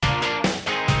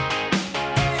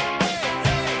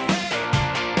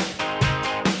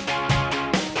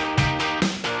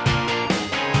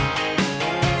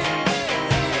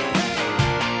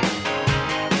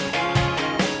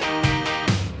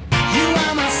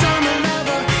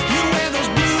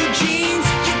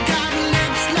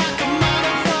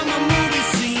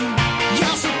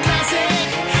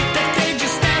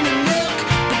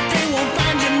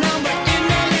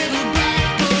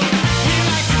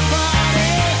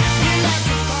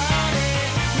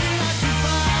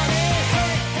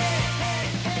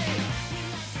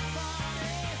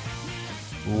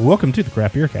Welcome to the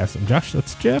Craft Beer Cast. I'm Josh.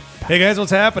 That's Jeff. Hey guys,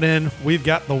 what's happening? We've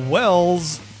got the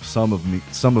Wells. Some of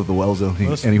the Wells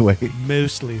anyway.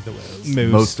 Mostly the Wells.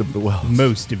 Most of the Wells.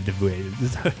 Most of the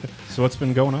Wells. So what's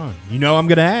been going on? You know I'm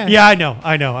going to ask. Yeah, I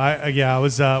know. I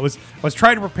was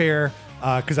trying to prepare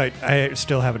because I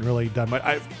still haven't really done much.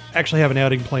 I actually have an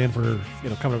outing planned for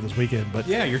coming up this weekend. But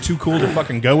Yeah, you're too cool to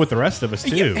fucking go with the rest of us,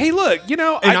 too. Yeah, hey, look, and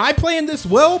I planned this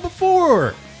well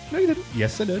before. No, you didn't.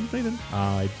 Yes, I did. No, you didn't.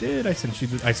 I did. I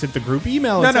sent the group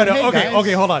email. No, and said, no. Hey, Okay, guys.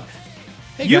 okay, hold on.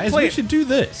 Hey, You guys, play- we should do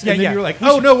this. Yeah, and then yeah. you're like, We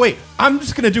oh, should- no, wait. I'm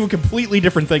just going to do a completely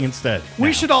different thing instead.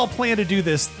 We should all plan to do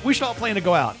this. We should all plan to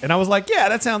go out. And I was like, yeah,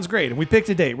 that sounds great. And we picked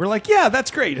a date. We're like, yeah,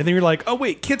 that's great. And then you're like, oh,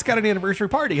 wait, Kit's got an anniversary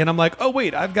party. And I'm like, oh,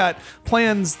 wait, I've got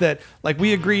plans that, like,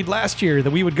 we agreed last year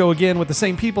that we would go again with the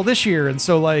same people this year. And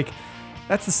so, like,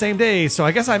 that's the same day. So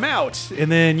I guess I'm out.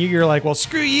 And then you're like, well,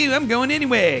 screw you. I'm going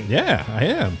anyway. Yeah, I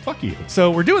am. Fuck you.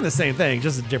 So we're doing the same thing,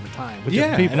 just at a different time with Yeah,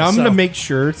 different people. and I'm So- going to make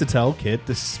sure to tell Kit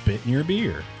to spit in your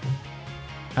beer.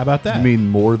 How about that? You mean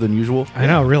more than usual? I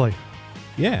know, really.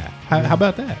 Yeah. How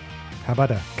about that? How about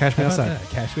that? Cash me How about outside. that?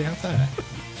 Cash me outside.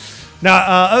 Now,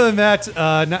 other than that,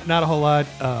 not a whole lot.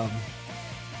 I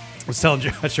was telling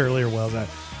Josh earlier, that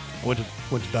I went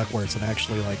to Duckworth's and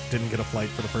actually didn't get a flight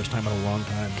for the first time in a long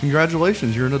time.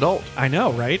 Congratulations, you're an adult. I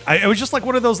know, right? It was just like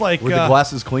one of those Were the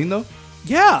glasses clean though?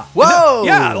 yeah, Whoa!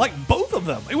 yeah, like both of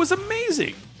them. It was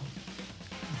amazing.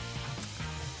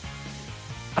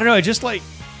 I don't know. I just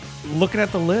looking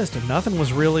at the list and nothing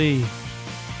was really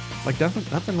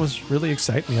nothing was really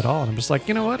exciting me at all. And I'm just like,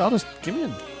 you know what? I'll just give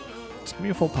me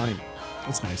a full pint.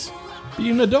 That's nice. Be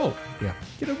an adult. Yeah,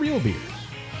 Get a real beer.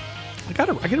 I get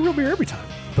a real beer every time.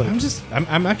 But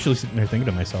I'm actually sitting there thinking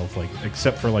to myself,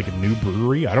 except for a new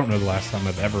brewery, I don't know the last time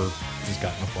I've ever just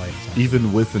gotten a flight of something.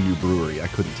 Even with a new brewery, I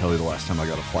couldn't tell you the last time I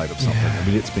got a flight of something. Yeah. I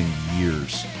mean, it's been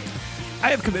years. I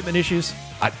have commitment issues.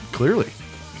 Clearly.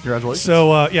 Congratulations.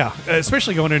 So yeah,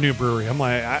 especially going to a new brewery, I'm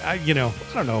like, I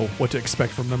don't know what to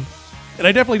expect from them, and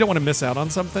I definitely don't want to miss out on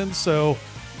something. So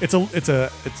it's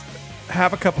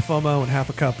half a cup of FOMO and half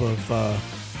a cup of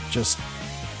just.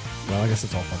 Well, I guess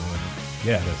it's all FOMO. Isn't it?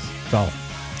 Yeah, it is. It's all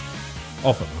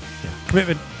fun. Yeah.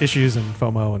 Commitment issues and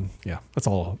FOMO, and yeah, it's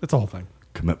all. It's a whole thing.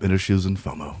 Commitment issues and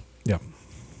FOMO. Yeah.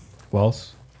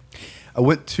 Wells? I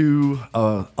went to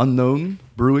Unknown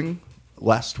Brewing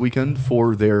last weekend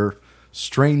for their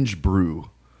Strange Brew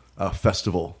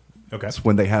festival. Okay. It's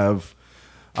when they have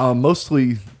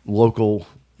mostly local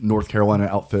North Carolina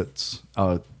outfits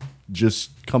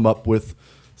just come up with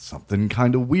something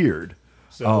kind of weird.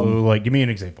 So, give me an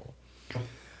example.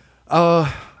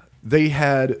 They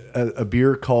had a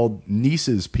beer called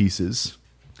Niece's Pieces,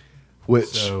 which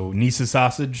So, Nice's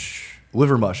sausage.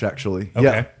 liver mush actually. Okay.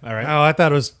 Yeah, All right. Oh, I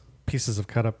thought it was pieces of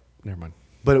cut up. Never mind.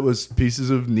 but it was pieces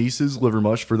of Niece's liver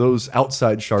mush. For those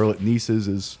outside Charlotte, Niece's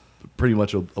is pretty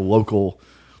much a local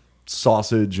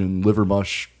sausage and liver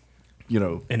mush.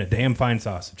 And a damn fine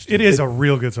sausage. too. It is a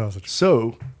real good sausage.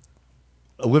 So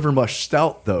a liver mush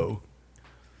stout though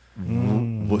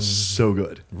was so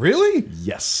good. Really?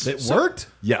 Yes, It worked?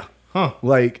 Yeah. Huh.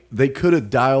 Like they could have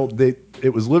dialed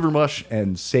it was liver mush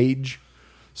and sage.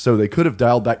 So they could have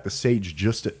dialed back the sage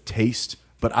just at taste,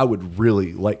 but I would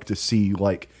really like to see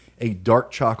a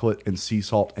dark chocolate and sea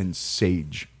salt and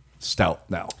sage stout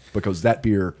now because that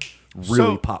beer really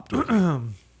So- popped with me.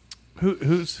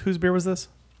 Whose beer was this?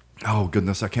 Oh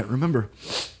goodness, I can't remember.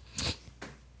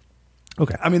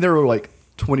 Okay. I mean there were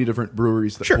 20 different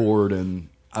breweries that Sure. poured and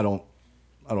I don't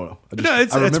know. No,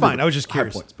 it's remember fine. the I was just high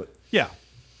curious. Points, but Yeah.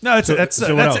 No, it's So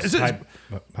what that's else?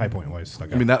 High point wise. I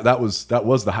mean that was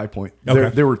the high point.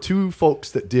 Okay. There were two folks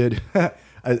that did a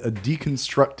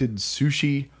deconstructed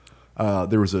sushi.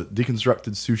 There was a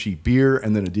deconstructed sushi beer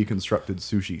and then a deconstructed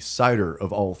sushi cider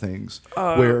of all things,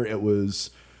 where it was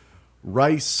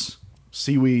rice,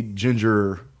 seaweed,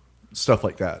 ginger, stuff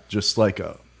like that, just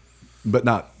but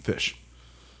not fish.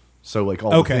 So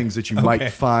all Okay. the things that you Okay.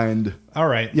 might find. All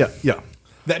right. Yeah, yeah.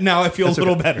 That now I feel That's a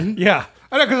little okay. better. yeah.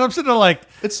 I know because I'm sitting there like,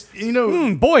 It's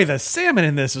boy, the salmon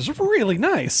in this is really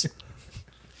nice.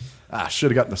 I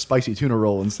should have gotten a spicy tuna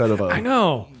roll instead of I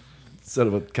know.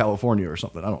 a California or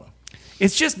something. I don't know.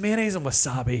 It's just mayonnaise and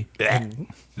wasabi. And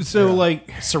So,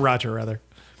 sriracha, rather.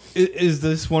 is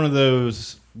this one of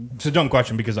those? It's a dumb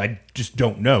question because I just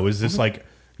don't know. Is this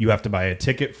you have to buy a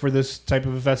ticket for this type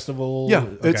of a festival? Yeah,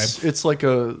 Okay. it's like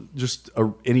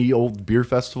any old beer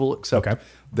festival, except Okay.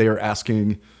 they are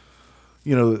asking,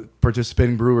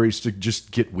 participating breweries to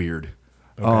just get weird.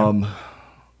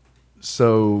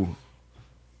 So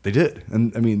they did,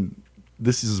 and I mean,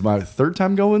 this is my third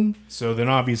time going. So then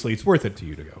obviously it's worth it to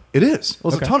you to go. It is.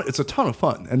 Well, Okay. it's a ton of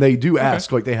fun, and they do ask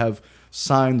they have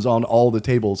signs on all the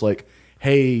tables like,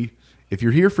 hey, if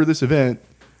you're here for this event,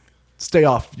 stay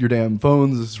off your damn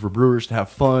phones. This is for brewers to have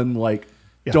fun. Like,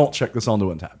 don't check this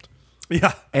onto Untapped.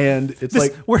 Yeah. And it's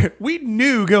like, we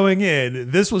knew going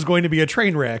in this was going to be a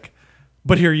train wreck,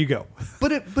 but here you go.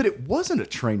 but it wasn't a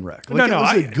train wreck. Like, No, it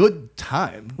was a good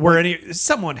time.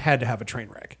 Someone had to have a train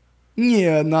wreck.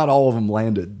 Yeah, not all of them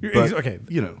landed. But, Okay,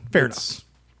 fair fair enough.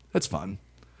 That's fun.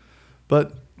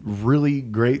 But really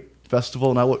great festival,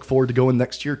 and I look forward to going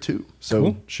next year too. So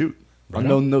Cool. shoot, Right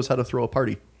Unknown on. knows how to throw a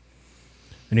party.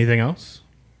 Anything else?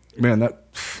 Man, no.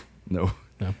 No.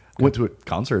 Went to a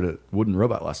concert at Wooden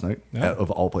Robot last night, of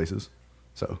all places.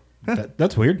 So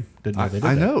That's weird. Didn't know they did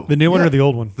I that. know The new one or the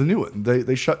old one? The new one.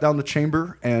 They shut down the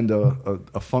Chamber, and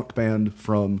a funk band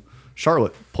from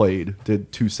Charlotte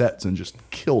did 2 sets and just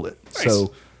killed it. Nice.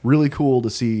 So really cool to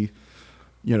see,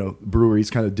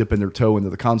 breweries kind of dipping their toe into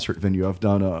the concert venue. I've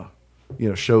done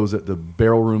shows at the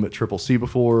Barrel Room at Triple C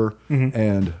before,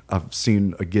 and I've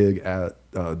seen a gig at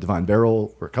Divine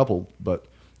Barrel, or a couple, but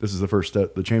this is the first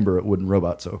at the Chamber at Wooden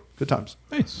Robot. So good times.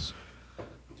 Nice.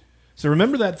 So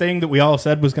remember that thing that we all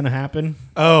said was going to happen?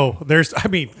 Oh, you're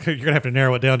going to have to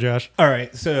narrow it down, Josh. All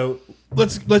right, so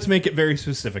let's make it very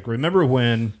specific. Remember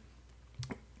when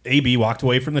AB walked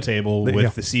away from the table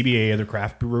with the CBA, the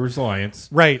Craft Brewers Alliance?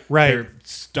 Right. Their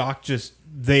stock as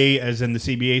in the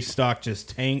CBA stock just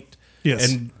tanked.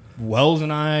 Yes. And Wells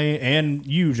and I and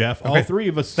you, Jeff, all three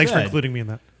of us Thanks for said, including me in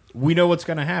that. we know what's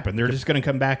going to happen. They're just going to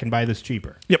come back and buy this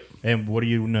cheaper. Yep. And what do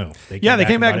you know? They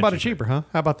came back and bought it cheaper, huh?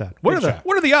 How about that? What Big shock.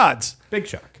 are the odds? Big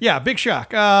shock. Yeah, big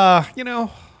shock. I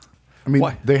mean,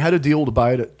 Why? they had a deal to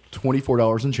buy it at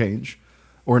 $24 and change,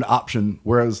 or an option,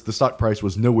 whereas the stock price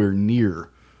was nowhere near,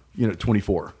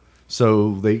 24.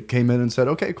 So they came in and said,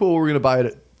 "Okay, cool, we're going to buy it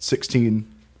at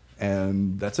 16,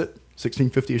 and that's it,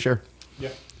 $16.50 a share." Yeah.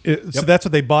 So that's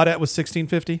what they bought at, was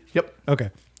 $16.50? Yep. Okay.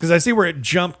 Because I see where it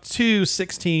jumped to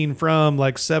 16 from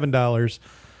like $7.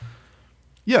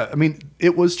 Yeah, I mean,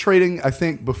 it was trading, I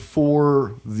think,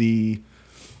 before the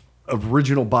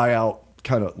original buyout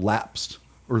kind of lapsed,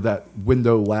 or that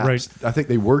window lapsed. Right. I think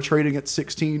they were trading at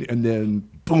 16, and then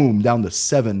boom, down to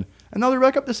 7, and now they're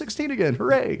back up to 16 again.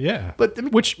 Hooray! Yeah. But I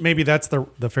mean, Which maybe that's the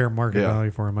fair market Yeah.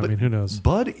 value for him. I But mean, who knows?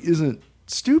 Bud isn't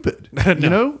stupid.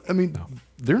 No. I mean,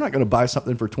 they're not going to buy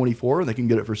something for 24 and they can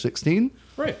get it for 16.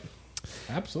 Right.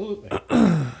 Absolutely.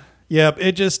 Yeah,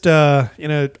 it just, on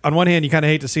one hand, you kind of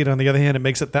hate to see it. On the other hand, it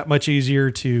makes it that much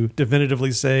easier to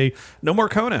definitively say, no more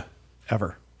Kona,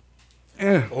 ever.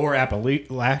 Or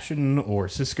Appalachian or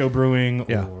Cisco Brewing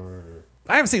Yeah. or...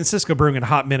 I haven't seen Cisco Brewing in a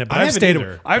hot minute, but I I've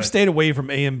haven't either, stayed away from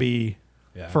A&B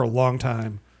for a long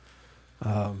time.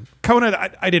 Kona,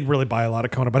 I didn't really buy a lot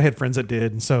of Kona, but I had friends that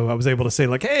did, and so I was able to say,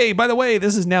 like, hey, by the way,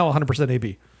 this is now 100%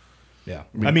 AB. Yeah.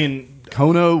 I mean,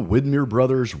 Kona, Widmer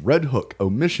Brothers, Red Hook,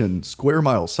 Omission, Square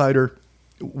Mile Cider,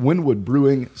 Winwood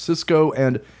Brewing, Cisco,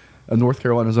 and a North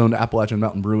Carolina's own Appalachian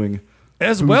Mountain Brewing.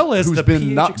 As well as who's the been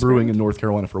PH not brewing Experience. in North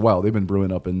Carolina for a while. They've been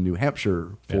brewing up in New Hampshire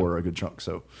for a good chunk.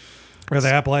 So Are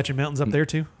the Appalachian Mountains up there,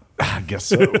 too? I guess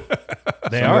so.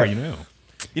 they are, You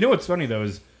know what's funny, though,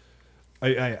 is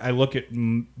I look at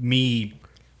me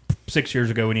 6 years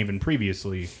ago and even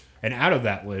previously, and out of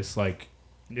that list, like,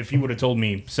 if you would have told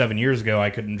me 7 years ago I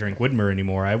couldn't drink Widmer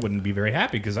anymore, I wouldn't be very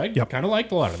happy because I kind of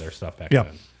liked a lot of their stuff back then.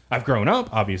 I've grown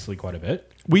up, obviously, quite a bit.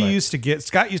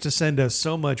 Scott used to send us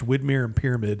so much Widmer and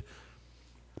Pyramid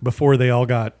before they all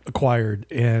got acquired,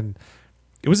 and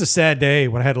it was a sad day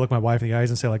when I had to look my wife in the eyes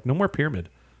and say, like, no more Pyramid.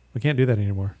 We can't do that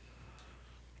anymore.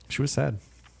 She was sad.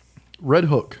 Red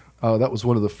Hook, that was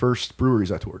one of the first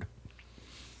breweries I toured.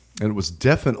 And it was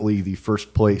definitely the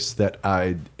first place that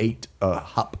I ate a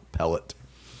hop pellet.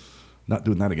 Not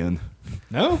doing that again.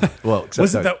 No? Well, except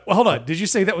Was it that? Hold on. Did you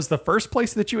say that was the first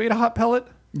place that you ate a hot pellet?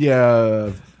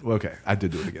 Yeah. Okay. I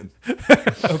did do it again.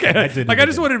 Okay. I did I it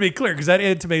just again. wanted to be clear because that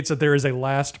intimates that there is a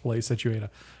last place that you ate a.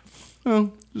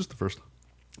 Oh, just the first.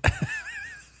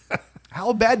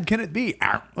 How bad can it be?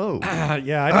 Oh.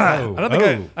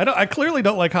 Yeah, I clearly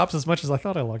don't like hops as much as I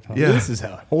thought I liked hops. Yeah. This is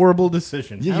a horrible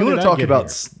decision. Yeah, How you want did to I talk get about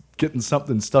here? getting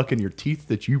something stuck in your teeth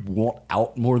that you want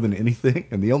out more than anything?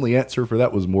 And the only answer for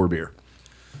that was more beer.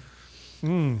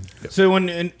 So,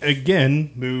 and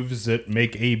again, moves that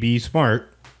make AB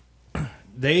smart,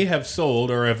 they have sold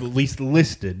or have at least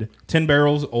listed 10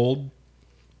 Barrel's old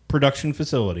production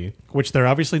facility, Which they're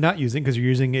obviously not using because you're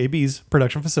using AB's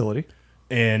production facility.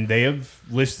 and they have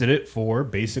listed it for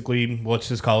basically, let's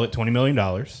just call it $20 million.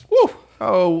 Woo!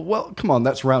 Oh, well, come on.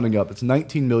 That's rounding up. It's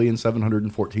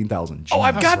 19,714,000. Oh,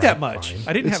 I've got right, that much. fine.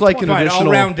 I didn't It's have like 20. an Fine, I'll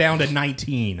additional- round down to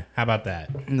 19. How about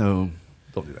that? No,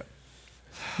 don't do that.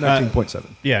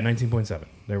 19.7. Yeah, 19.7.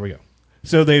 There we go.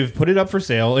 So they've put it up for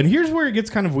sale, and here's where it gets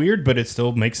kind of weird, but it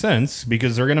still makes sense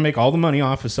because they're going to make all the money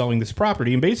off of selling this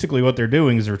property. And basically what they're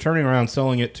doing is they're turning around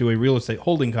selling it to a real estate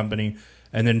holding company,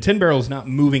 and then 10 Barrel's not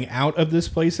moving out of this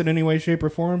place in any way, shape, or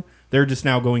form. They're just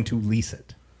now going to lease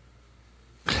it.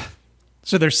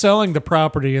 So they're selling the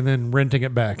property and then renting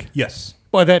it back. Yes.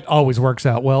 Well, that always works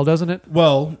out well, doesn't it?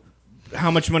 Well,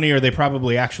 how much money are they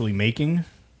probably actually making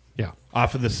Yeah.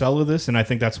 off of the sell of this? And I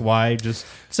think that's why just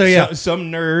So,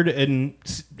 some nerd in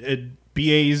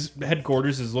BA's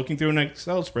headquarters is looking through an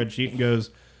Excel spreadsheet and goes,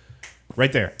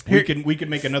 right there. We could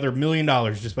make another $1 million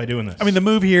just by doing this. I mean, the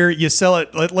move here, you sell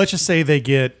it. Let's just say they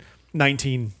get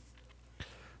 19.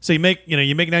 So you make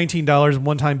 $19,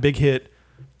 one time big hit.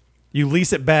 You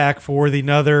lease it back for the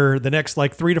next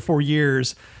like 3 to 4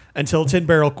 years until 10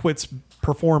 Barrel quits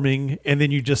performing, and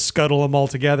then you just scuttle them all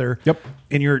together. Yep.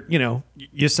 And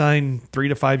you sign 3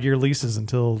 to 5 year leases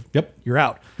until you're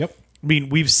out. Yep. I mean,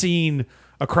 we've seen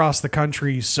across the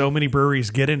country so many breweries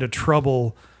get into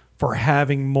trouble for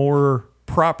having more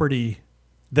property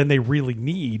than they really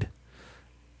need.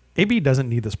 AB doesn't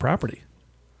need this property.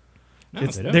 No,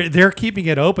 they don't. They're keeping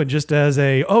it open just as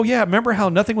remember how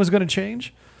nothing was going to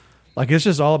change? Like, it's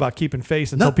just all about keeping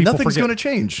face until people Nothing's forget. going to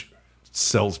change.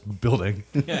 Sells building.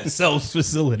 Yeah, sells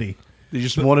facility. They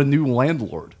just want a new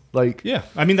landlord. Like, Yeah.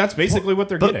 I mean, that's basically what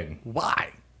they're but getting. why?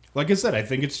 Like I said, I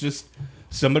think it's just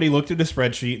somebody looked at a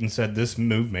spreadsheet and said, this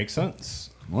move makes sense.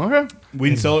 Okay. We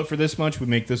can sell it for this much. We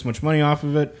make this much money off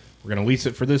of it. We're going to lease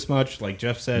it for this much, like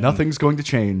Jeff said. Nothing's going to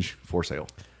change for sale.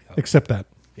 Except that.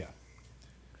 Yeah.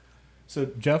 So,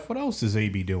 Jeff, what else is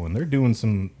AB doing? They're doing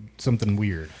something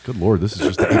weird. Good Lord, this is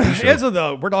just the AP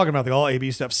show. We're talking about the all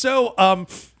AB stuff. So,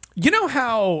 you know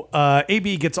how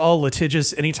AB gets all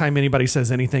litigious anytime anybody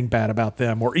says anything bad about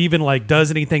them, or even like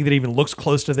does anything that even looks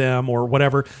close to them, or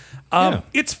whatever. Yeah.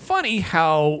 It's funny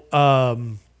how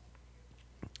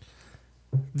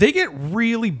they get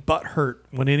really butthurt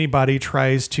when anybody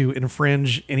tries to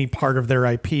infringe any part of their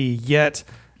IP. Yet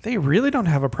they really don't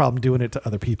have a problem doing it to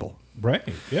other people. Right.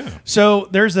 Yeah. So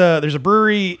there's a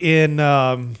brewery in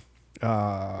I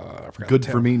forgot Good the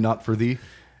for town. me, not for thee.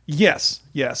 Yes.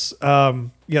 There's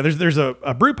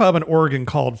a brew pub in Oregon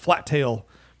called Flat Tail,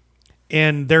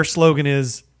 and their slogan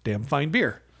is "Damn fine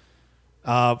beer."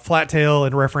 Flat Tail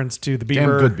in reference to the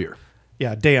beaver. Damn good beer.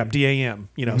 Yeah, damn DAM.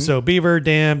 So beaver,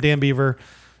 damn beaver,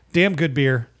 damn good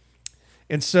beer.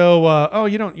 And so,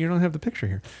 you don't have the picture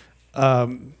here.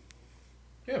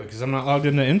 Yeah, because I'm not logged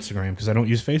into Instagram because I don't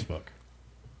use Facebook.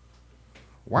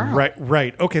 Wow.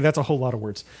 Right. Okay, that's a whole lot of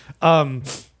words.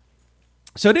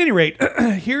 So at any rate,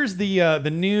 here's the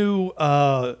new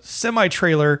semi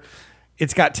trailer.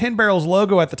 It's got 10 Barrel's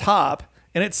logo at the top,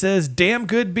 and it says "Damn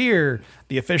Good Beer,"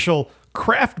 the official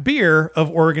craft beer of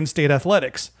Oregon State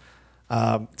Athletics.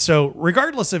 So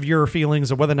regardless of your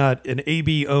feelings of whether or not an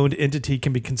AB owned entity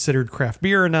can be considered craft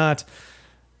beer or not,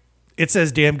 it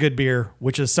says "Damn Good Beer,"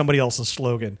 which is somebody else's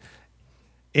slogan.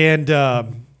 And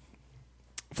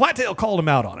Flat Tail called him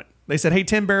out on it. They said, "Hey,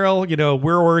 10 Barrel,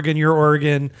 we're Oregon, you're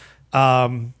Oregon.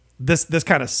 This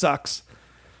kind of sucks."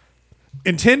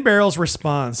 And 10 Barrel's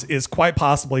response is quite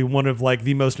possibly one of like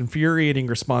the most infuriating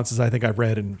responses I think I've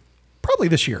read in probably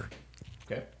this year.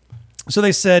 Okay. So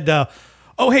they said,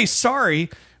 "Oh, hey, sorry,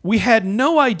 we had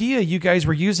no idea you guys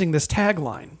were using this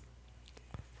tagline."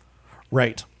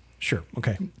 Right. Sure.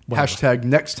 Okay. Whatever. Hashtag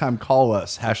next time call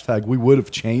us. Hashtag we would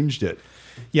have changed it.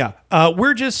 Yeah.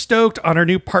 We're just stoked on our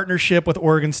new partnership with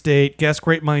Oregon State. Guess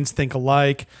great minds think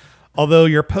alike. Although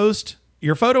your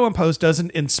photo and post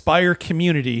doesn't inspire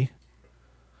community,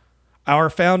 our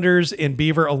founders and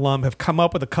Beaver alum have come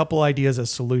up with a couple ideas as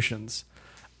solutions.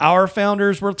 Our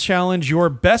founders will challenge your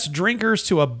best drinkers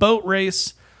to a boat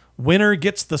race. Winner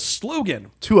gets the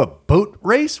slogan. To a boat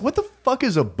race? What the fuck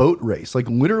is a boat race? Like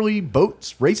literally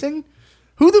boats racing?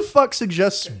 Who the fuck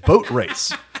suggests boat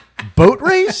race? Boat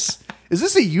race? Is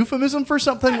this a euphemism for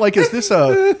something? Like, is this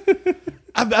a...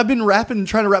 I've been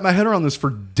trying to wrap my head around this for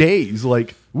days.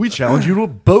 Like, we challenge you to a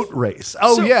boat race.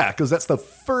 Oh, So- yeah, because that's the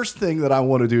first thing that I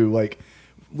want to do. Like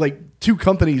two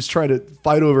companies try to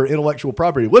fight over intellectual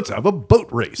property. Let's have a boat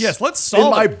race. Yes, let's solve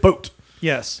in my it. boat.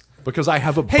 Yes. Because I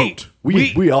have a Hey, boat.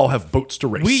 We all have boats to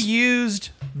race. We used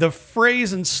the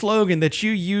phrase and slogan that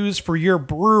you use for your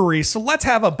brewery. So let's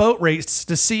have a boat race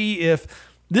to see if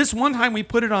this one time we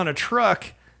put it on a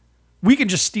truck, we can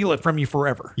just steal it from you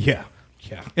forever. Yeah.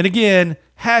 Yeah. And again,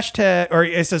 hashtag, or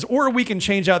it says, or we can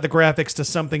change out the graphics to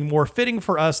something more fitting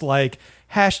for us, like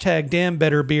hashtag damn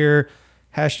better beer,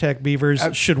 hashtag beavers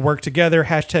should work together,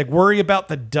 hashtag worry about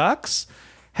the ducks,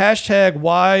 hashtag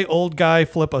why old guy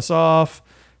flip us off,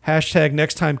 Hashtag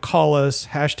next time call us.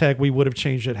 Hashtag we would have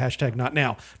changed it. Hashtag not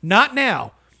now. Not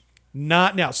now.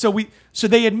 Not now. So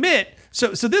they admit. So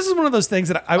this is one of those things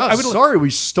that I would. Sorry, we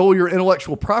stole your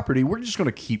intellectual property. We're just going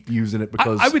to keep using it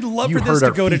because I would love you for this heard to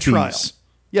our go to feces. trial.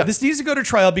 Yeah, This needs to go to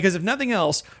trial because if nothing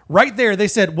else, right there they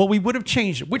said, well, we would have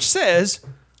changed it, which says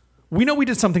we know we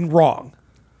did something wrong.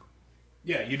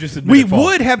 Yeah, you just admitted We fault.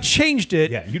 would have changed it.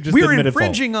 Yeah, you just We're admitted fault.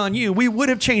 infringing on you. We would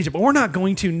have changed it, but we're not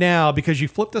going to now because you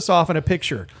flipped us off in a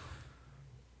picture.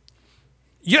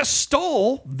 You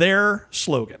stole their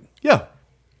slogan. yeah.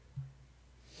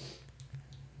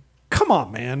 Come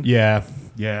on, man. Yeah,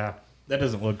 that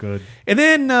doesn't look good. And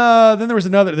then there was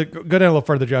another. Go down a little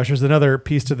further, Josh. There's another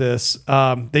piece to this.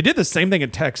 They did the same thing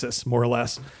in Texas, more or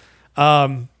less.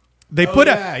 They put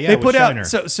out. They with put Shiner.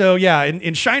 out. So yeah,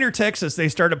 in Shiner, Texas, they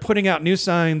started putting out new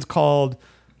signs called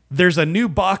 "There's a new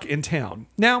Bach in town."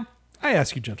 Now, I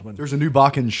ask you, gentlemen. There's a new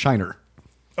Bakken Shiner.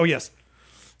 Oh yes,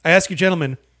 I ask you,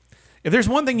 gentlemen. If there's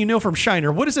one thing you know from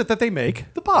Shiner, what is it that they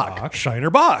make? The Bach. Shiner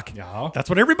Bach. Yeah.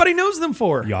 That's what everybody knows them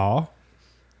for. Y'all.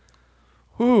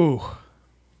 Ooh.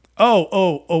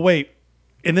 Oh, wait.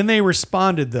 And then they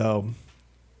responded, though.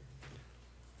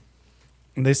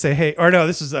 And they say, hey, or no,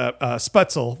 this is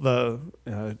Sputzel,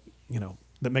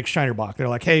 that makes Shiner Bach. They're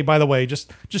like, hey, by the way,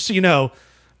 just so you know,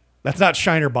 that's not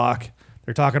Shiner Bach.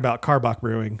 They're talking about Karbach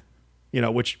Brewing,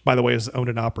 which, by the way, is owned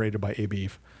and operated by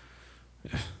A-Beef.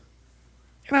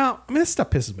 This stuff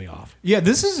pisses me off. Yeah,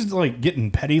 this is like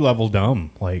getting petty level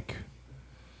dumb. Like,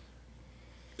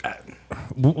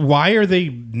 why are they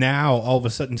now all of a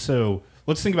sudden so?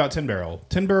 Let's think about 10 Barrel.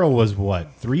 10 Barrel was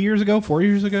what, 3 years ago, 4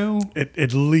 years ago?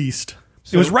 At least.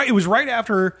 So- It was right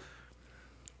after.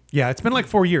 Yeah, it's been like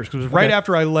 4 years because it was right Okay.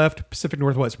 after I left Pacific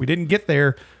Northwest. We didn't get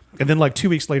there, and then like 2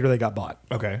 weeks later they got bought.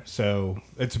 Okay, so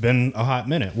it's been a hot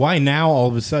minute. Why now all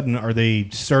of a sudden are they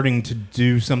starting to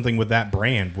do something with that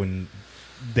brand when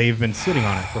they've been sitting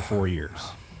on it for 4 years?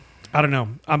 I don't know.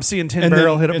 I'm seeing 10 And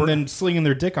Barrel then, hit a and then slinging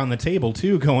their dick on the table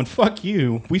too, going, fuck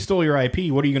you, we stole your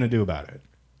IP, what are you going to do about it?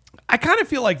 I kind of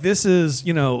feel like this is,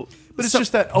 But it's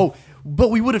just that, but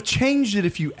we would have changed it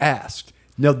if you asked.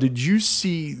 Now, did you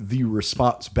see the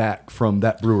response back from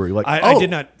that brewery? Like, I did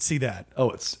not see that. Oh,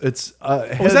 it's Was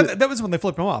that was when they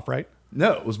flipped them off, right?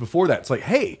 No, it was before that. It's like,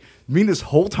 hey, I mean, this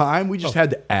whole time we just had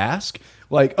to ask.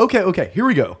 Like, okay, here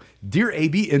we go. Dear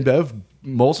AB InBev,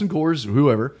 Molson Coors,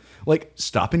 whoever, like,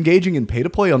 stop engaging in pay to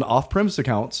play on off-premise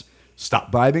accounts.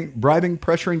 Stop bribing,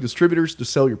 pressuring distributors to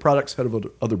sell your products ahead of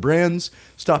other brands.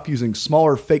 Stop using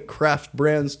smaller fake craft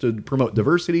brands to promote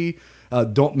diversity.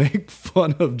 Don't make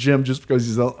fun of Jim just because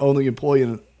he's the only employee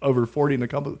in over 40 in the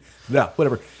company. Yeah,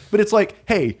 whatever. But it's like,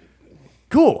 hey,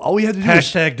 cool. All we had to do is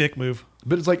Hashtag dick move.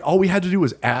 But it's like all we had to do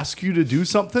was ask you to do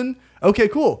something. Okay,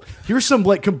 cool. Here's some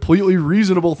like completely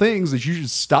reasonable things that you should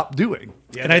stop doing.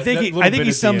 Yeah, And I think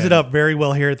he sums it up very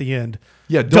well here at the end.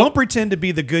 Yeah, don't pretend to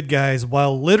be the good guys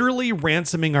while literally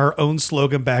ransoming our own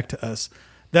slogan back to us.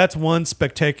 That's one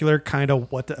spectacular kind of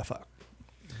what the fuck.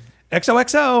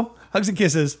 XOXO, hugs and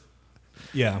kisses.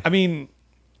 Yeah. I mean,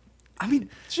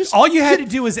 Just all you had to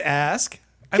do was ask.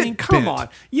 I mean, come bent.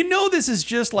 on. This is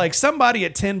just like somebody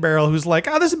at 10 Barrel who's like,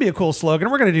 oh, this would be a cool slogan.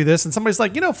 We're going to do this. And somebody's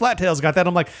like, Flat Tail's got that.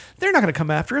 I'm like, they're not going to come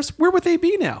after us. We're with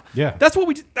AB now. Yeah. That's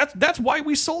what that's why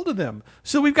we sold to them.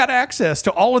 So we've got access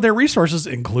to all of their resources,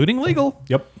 including legal,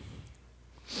 Yep.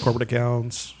 corporate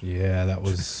accounts. Yeah, that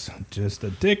was just a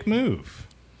dick move.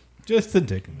 Just a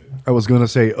dick move. I was going to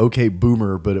say okay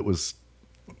boomer, but it was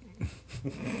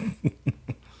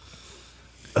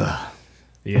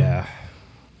Yeah.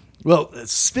 well,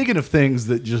 speaking of things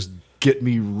that just get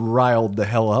me riled the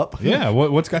hell up. Yeah,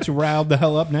 what's got you riled the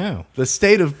hell up now? The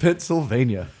state of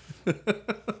Pennsylvania.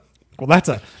 Well, that's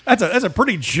a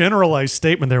pretty generalized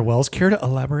statement there, Wells. Care to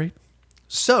elaborate?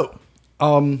 So,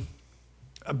 I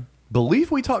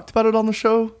believe we talked about it on the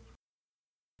show.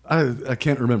 I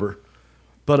can't remember.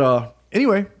 But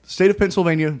anyway, the state of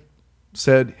Pennsylvania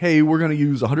said, hey, we're going to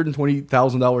use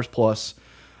 $120,000 plus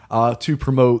to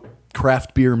promote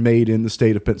craft beer made in the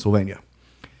state of Pennsylvania,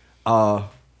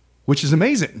 which is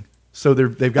amazing. So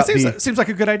they've got Seems like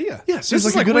a good idea. Yeah, seems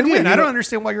This like is a good idea, win-win. you I don't know?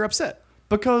 understand why you're upset.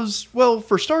 because, well,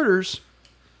 for starters,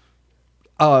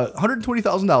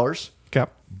 $120,000.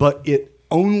 Okay. But it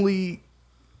only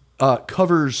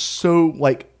covers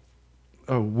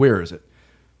where is it?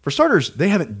 For starters, they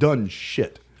haven't done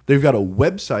shit. They've got a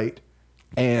website,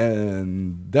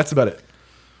 and that's about it.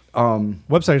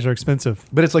 Websites are expensive.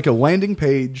 But it's like a landing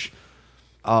page,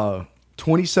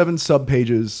 27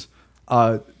 subpages,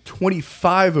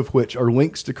 25 of which are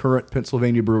links to current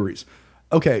Pennsylvania breweries.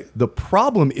 Okay, the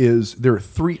problem is there are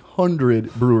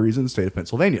 300 breweries in the state of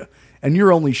Pennsylvania, and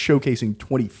you're only showcasing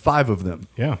 25 of them.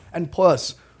 Yeah. And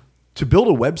plus, to build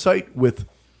a website with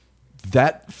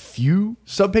that few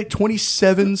subpage,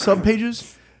 27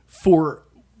 subpages for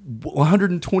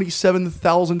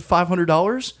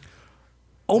 $127,500.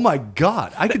 Oh my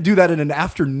God. I could do that in an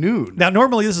afternoon. Now,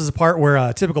 normally this is a part where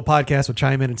a typical podcast would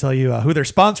chime in and tell you who they're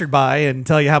sponsored by and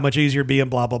tell you how much easier it'd be and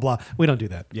blah, blah, blah. We don't do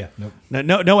that. Yeah, nope.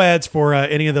 No ads for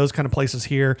any of those kind of places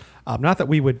here. Not that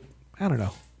we would, I don't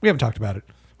know. We haven't talked about it.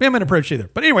 We haven't been approached either.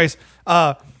 But anyways,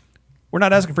 we're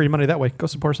not asking for your money that way. Go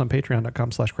support us on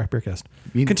patreon.com/craftbeercast.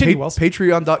 Continue, Wells.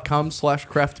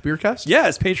 Patreon.com/craftbeercast? Yeah,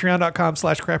 it's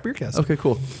patreon.com/craftbeercast. Okay,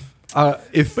 cool.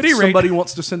 If But at any rate- somebody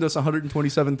wants to send us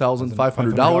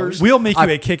 $127,500, We'll make you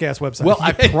a kick-ass website. well,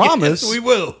 I promise we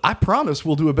will. I promise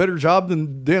we'll do a better job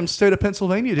than damn state of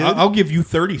Pennsylvania did. I'll give you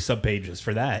 30 subpages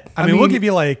for that. I mean, we'll give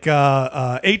you like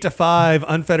 8 to 5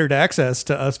 unfettered access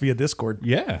to us via Discord.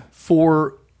 Yeah.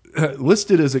 For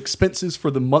listed as expenses for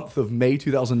the month of May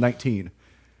 2019.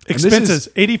 And this Expenses,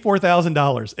 is-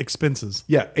 $84,000. Expenses.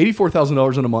 Yeah,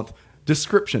 $84,000 in a month.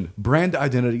 Description: brand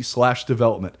identity /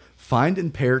 development. Find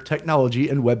and pair technology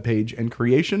and web page and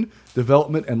creation,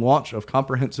 development, and launch of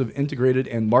comprehensive integrated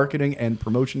and marketing and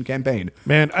promotion campaign.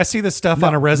 Man, I see this stuff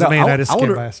on a resume and I just skim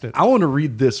wanna- past it. I want to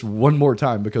read this one more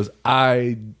time because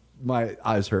my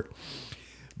eyes hurt.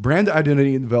 Brand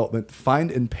identity and development. Find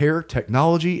and pair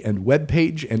technology and web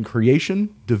page and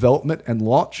creation, development, and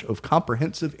launch of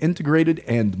comprehensive integrated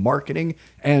and marketing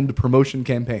and promotion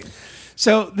campaign.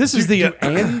 So this is the Do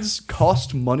ands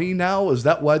cost money now? Is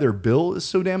that why their bill is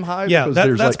so damn high? yeah. Because That's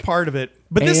there's like part of it.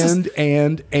 But this is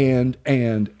and.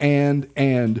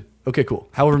 Okay, cool.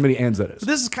 However many ands that is.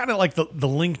 this is kind of like the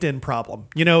LinkedIn problem.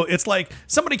 You know, it's like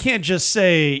somebody can't just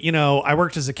say, you know, I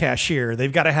worked as a cashier.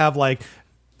 They've got to have like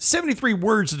 73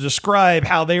 words to describe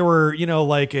how they were, you know,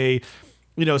 like a,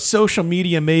 you know, social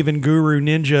media maven guru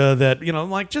ninja that, you know,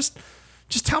 like just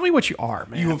tell me what you are,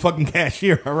 man. You a fucking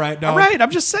cashier, all right, dog? All right.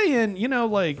 I'm just saying, you know,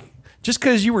 like just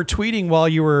because you were tweeting while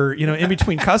you were, you know, in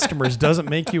between customers doesn't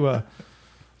make you a.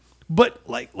 But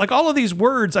like all of these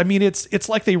words, I mean, it's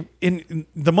like they in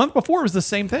the month before was the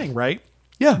same thing, right?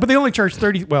 Yeah. But they only charged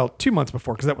 2 months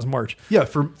before because that was March. Yeah,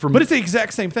 But it's the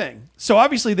exact same thing. So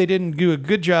obviously they didn't do a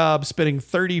good job spending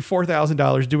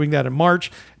 $34,000 doing that in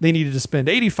March. They needed to spend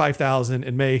 $85,000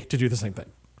 in May to do the same thing.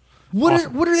 what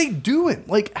awesome. are they doing?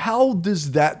 Like, how does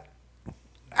a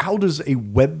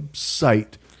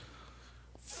website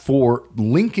for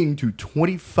linking to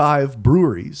 25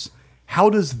 breweries, how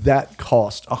does that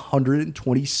cost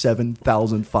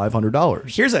 $127,500?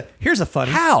 Here's a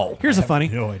funny. How? Here's a funny.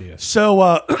 no idea. So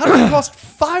How does it cost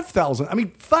 $5,000? I mean,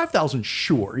 $5,000,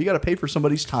 sure. You got to pay for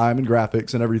somebody's time and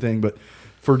graphics and everything, but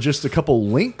for just a couple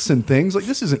links and things, like,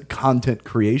 this isn't content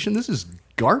creation. This is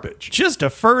garbage. just to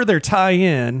further tie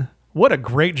in, what a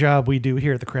great job we do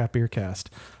here at the Craft Beer Cast.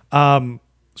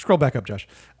 Scroll back up, Josh.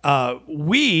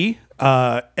 We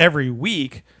every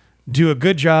week do a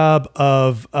good job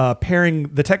of pairing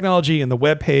the technology and the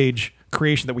web page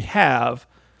creation that we have,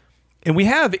 and we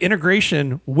have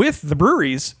integration with the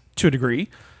breweries to a degree.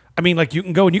 I mean, like you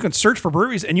can go and you can search for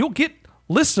breweries, and you'll get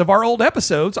lists of our old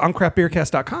episodes on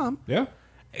craftbeercast.com. Yeah.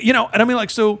 You know, and I mean, like,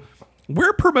 so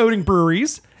we're promoting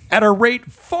breweries at a rate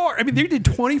far. I mean, they did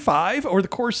 25 over the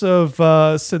course of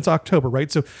since October, right?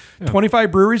 So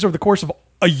 25 breweries over the course of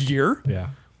a year. Yeah.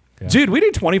 Dude, we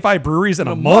did 25 breweries in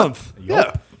a month.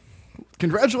 Yeah.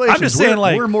 Congratulations. I'm just saying,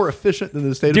 like, we're more efficient than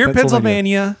the state Dear of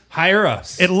Pennsylvania. Pennsylvania, Hire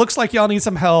us. it looks like y'all need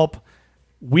some help.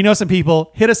 We know some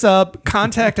people. Hit us up.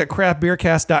 Contact at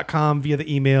craftbeercast.com via the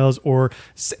emails or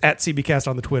at CBcast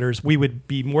on the Twitters. We would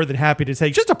be more than happy to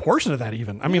take just a portion of that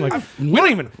even. I mean, like, we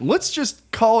don't even... Let's just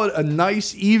call it a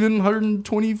nice, even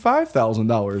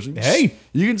 $125,000. Hey.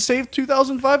 You can save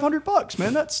 $2,500,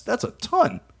 man. That's a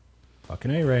ton. Fucking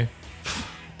A, Ray.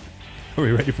 Are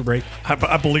we ready for break?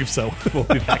 I believe so. We'll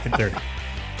be back in 30.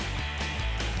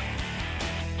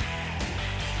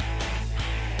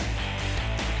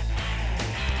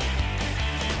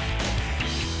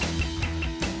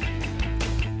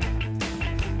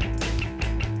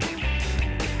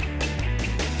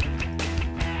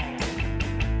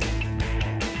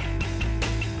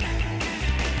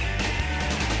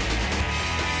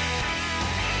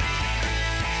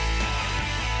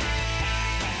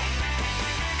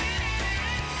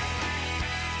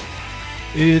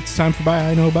 It's time for Buy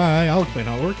I Know Buy. I'll explain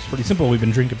how it works. Pretty simple. We've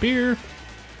been drinking beer.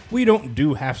 We don't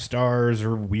do half stars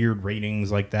or weird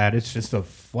ratings like that. It's just a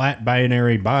flat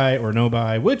binary buy or no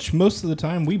buy, which most of the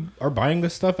time we are buying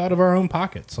this stuff out of our own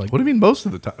pockets. Like, What do you mean most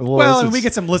of the time? Well, and we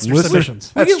get some listener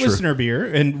submissions. we That's get true. listener beer,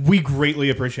 and we greatly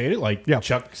appreciate it. Like, Yeah.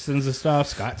 Chuck sends us stuff,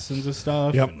 Scott sends us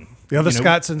stuff. Yep. and The other you know,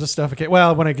 Scott sends us stuff. Okay,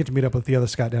 well, when I get to meet up with the other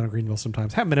Scott down in Greenville,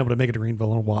 sometimes haven't been able to make it to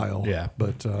Greenville in a while. Yeah,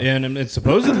 but and it's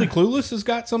supposedly Clueless has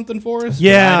got something for us. but I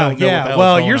yeah, don't know what the yeah. hell's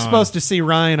Well, going you're on. supposed to see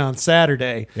Ryan on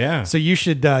Saturday. Yeah. So you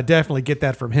should definitely get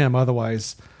that from him.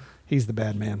 Otherwise, he's the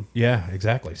bad man. Yeah,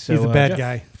 exactly. So He's the bad Jeff,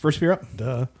 guy. First beer up.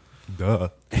 Duh. Duh.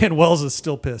 And Wells is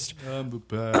still pissed. I'm the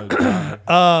bad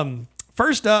guy.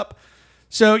 First up,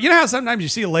 so you know how sometimes you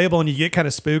see a label and you get kind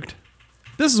of spooked?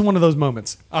 This is one of those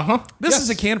moments. This is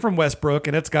a can from Westbrook,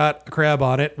 and it's got a crab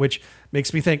on it, which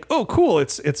makes me think, oh, cool,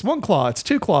 it's one claw, it's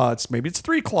two claw, maybe it's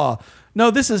three claw. No,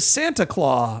 this is Santa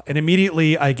Claw, and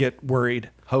immediately I get worried.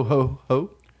 Ho, ho, ho.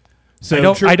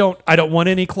 So I don't want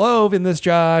any clove in this,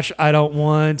 Josh. I don't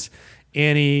want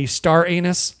any star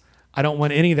anise. I don't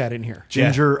want any of that in here.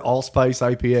 Ginger allspice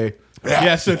IPA.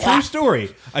 Yeah, so true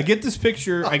story. I get this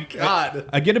picture. I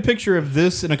get a picture of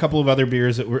this and a couple of other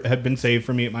beers that had been saved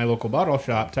for me at my local bottle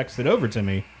shop, texted over to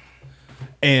me.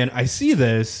 And I see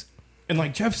this, and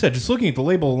like Jeff said, just looking at the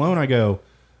label alone, I go,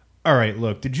 all right,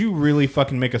 look, did you really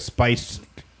fucking make a spiced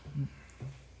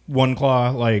One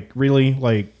Claw? Like, really?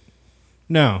 Like,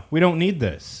 no, we don't need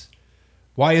this.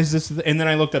 Why is this? And then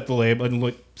I looked up the label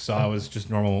and saw it was just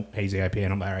normal hazy IPA,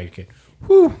 and I'm like, all right, okay.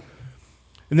 Whew.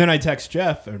 And then I text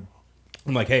Jeff, and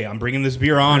I'm like, hey, I'm bringing this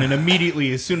beer on. And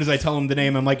immediately, as soon as I tell him the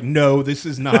name, I'm like, no, this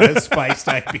is not a spiced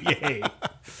IPA.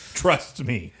 Trust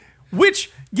me.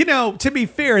 Which, you know, to be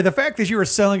fair, the fact that you were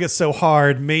selling it so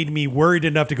hard made me worried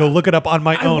enough to go look it up on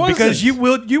my own because you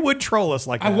would troll us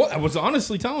like that. I was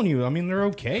honestly telling you. I mean, they're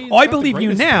okay. I believe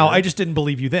you now. I just didn't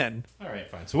believe you then. All right,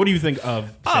 fine. So what do you think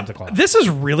of Santa Claus? This is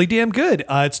really damn good.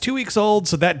 It's 2 weeks old,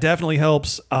 so that definitely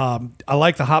helps. I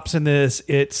like the hops in this.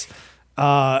 It's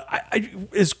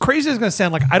as crazy as it's going to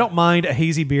sound, like I don't mind a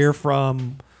hazy beer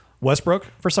from Westbrook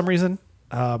for some reason.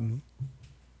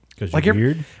 Because Like you're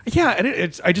weird? Yeah,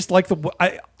 and I just like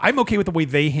I'm okay with the way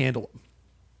they handle them.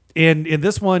 And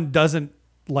this one doesn't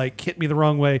like hit me the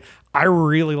wrong way. I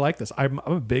really like this. I'm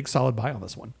a big solid buy on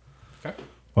this one. Okay.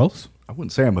 Well, I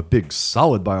wouldn't say I'm a big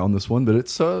solid buy on this one, but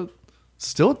it's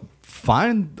still a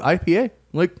fine IPA.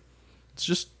 Like, it's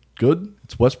just good.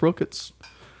 It's Westbrook. It's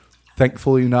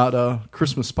thankfully not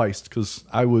Christmas spiced because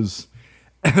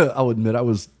I'll admit I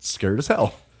was scared as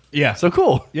hell. yeah. So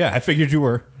cool. Yeah, I figured you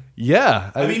were.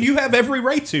 Yeah. I mean, you have every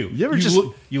right to.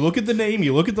 You look at the name,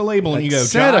 you look at the label, and you go,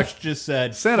 Josh just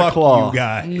said, Santa fuck Claus. you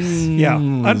guys. Yeah.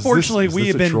 Unfortunately, is we this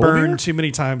have a been troll burned beer? too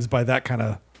many times by that kind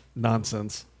of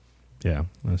nonsense. Yeah,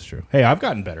 that's true. Hey, I've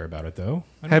gotten better about it, though.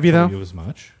 I don't Have you, tell though? you as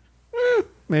much.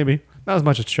 Maybe. Not as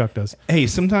much as Chuck does. Hey,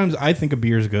 sometimes I think a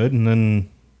beer's good, and then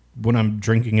when I'm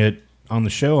drinking it on the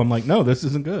show, I'm like, no, this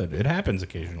isn't good. It happens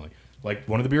occasionally. Like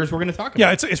one of the beers we're going to talk about.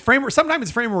 Yeah, it's frame. Sometimes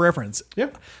it's frame of reference.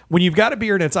 Yep. When you've got a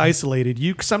beer and it's isolated,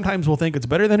 you sometimes will think it's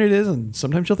better than it is, and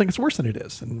sometimes you'll think it's worse than it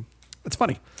is, and it's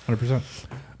funny. 100%.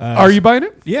 Are you buying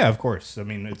it? Yeah, of course. I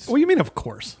mean, it's What do you mean? Of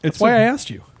course. That's It's why a- I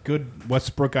asked you. good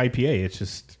Westbrook IPA. It's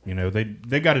just,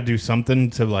 they got to do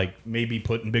something to like maybe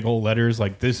put in big old letters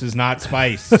like this is not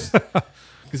spiced.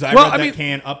 Because I read that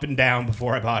can up and down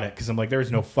before I bought it because I'm like,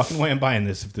 there's no fucking way I'm buying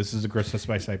this if this is a Christmas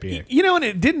spice IPA. You know, and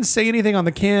it didn't say anything on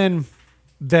the can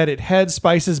that it had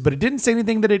spices, but it didn't say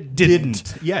anything that it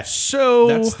didn't. Yes. So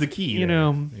That's the key. You there.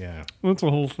 know, Yeah. that's the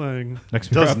whole thing. Next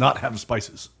Does beer up. not have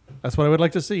spices. That's what I would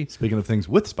like to see. Speaking of things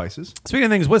with spices, Speaking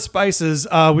of things with spices,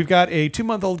 we've got a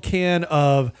 2-month-old can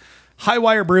of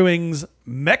Highwire Brewing's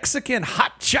Mexican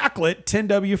Hot Chocolate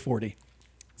 10W40.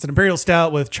 It's an imperial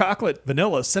stout with chocolate,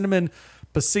 vanilla, cinnamon,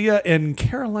 pasilla, and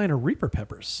Carolina Reaper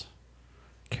peppers.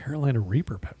 Carolina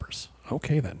Reaper peppers.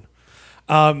 Okay, then.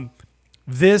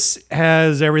 This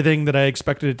has everything that I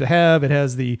expected it to have. It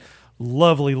has the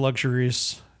lovely,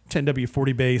 luxurious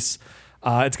 10W40 base.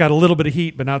 It's got a little bit of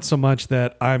heat, but not so much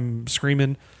that I'm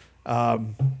screaming. I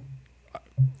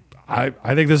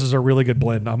think this is a really good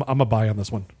blend. I'm a buy on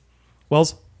this one.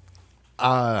 Wells?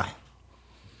 I'm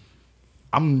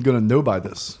gonna know by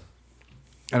this,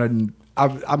 and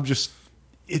I'm just,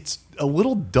 it's a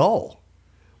little dull.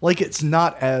 Like, it's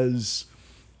not as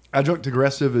adjunct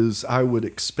aggressive as I would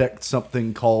expect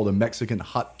something called a Mexican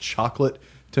hot chocolate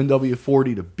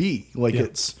 10W40 to be. Like,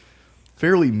 it's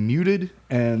fairly muted,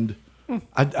 and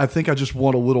I think I just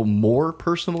want a little more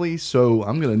personally. So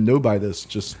I'm gonna know by this.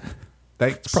 Just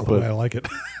thanks, Probably but- why I like it.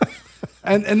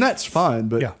 and that's fine.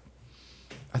 But Yeah.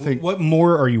 I think What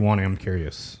more are you wanting? I'm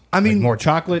curious. I mean- Like more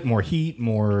chocolate, more heat,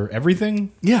 more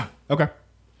everything? yeah. Okay.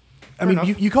 I mean,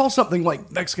 enough. you call something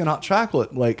like Mexican hot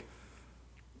chocolate, like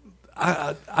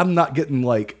I'm not getting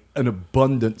like an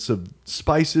abundance of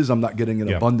spices. I'm not getting an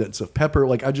Yeah. abundance of pepper.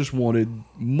 Like, I just wanted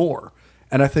more.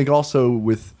 And I think also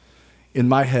in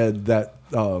my head, that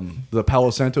the Palo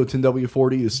Santo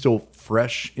 10W40 is still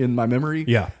fresh in my memory.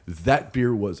 Yeah. That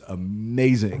beer was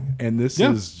amazing. And this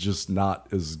Yeah. is just not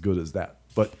as good as that.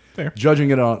 But Fair.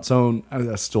 judging it on its own,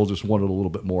 I still just wanted a little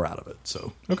bit more out of it.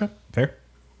 So, Okay, fair.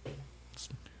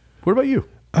 what about you?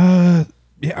 Yeah,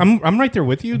 I'm right there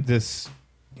with you. It's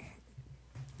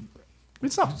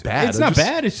not bad. It's not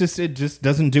bad. It just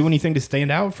doesn't do anything to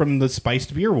stand out from the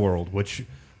spiced beer world, which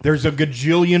there's a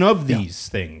gajillion of these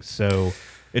things. So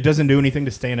it doesn't do anything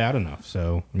to stand out enough.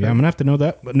 So yeah, I'm gonna have to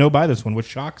know buy this one, which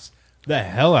shocks the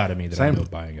hell out of me that I Same. ended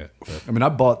up buying it. But, I mean,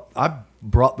 I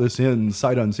brought this in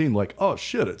sight unseen, like, oh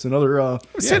shit, it's another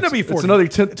 10W40. It's another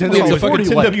 10 it's a fucking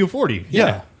 10W40. like- 10W40.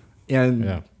 Yeah. And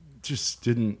Yeah. just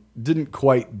didn't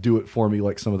quite do it for me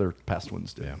like some of their past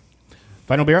ones did. Yeah.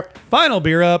 Final beer up. Final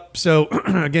beer up. So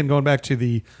again, going back to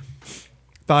the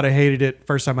thought I hated it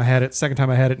first time I had it, second time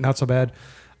I had it, not so bad.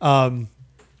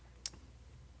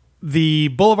 The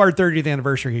Boulevard 30th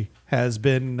anniversary has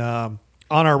been on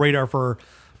our radar for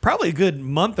probably a good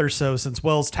month or so since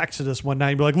Wells texted us one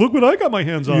night and be like, "Look what I got my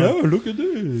hands on." look at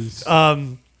this.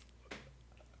 I'm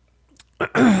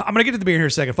going to get to the beer here in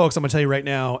a second. Folks, I'm going to tell you right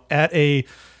now,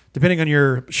 depending on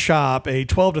your shop, a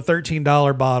 $12 to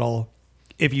 $13 bottle,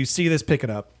 if you see this, pick it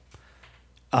up.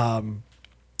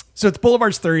 So it's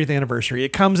Boulevard's 30th anniversary.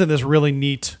 It comes in this really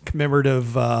neat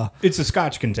commemorative... It's a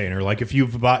Scotch container. Like if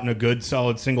you've bought a good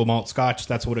solid single malt Scotch,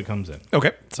 that's what it comes in.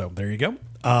 Okay, so there you go.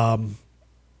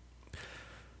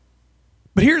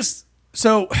 But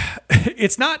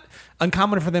it's not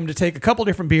uncommon for them to take a couple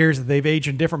different beers that they've aged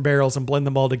in different barrels and blend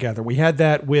them all together. We had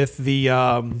that with the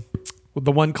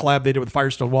one collab they did with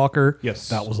Firestone Walker. Yes.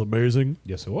 That was amazing.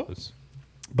 Yes, it was.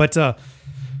 But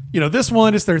this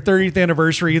one is their 30th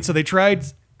anniversary, and so they tried.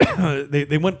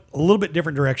 they went a little bit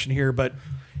different direction here, but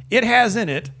it has in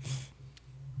it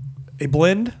a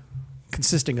blend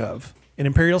consisting of an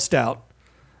imperial stout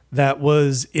that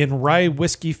was in rye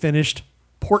whiskey finished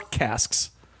port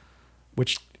casks,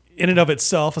 which in and of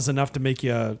itself is enough to make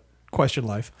you question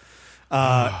life.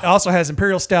 It also has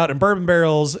imperial stout and bourbon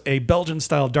barrels, a Belgian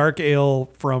style dark ale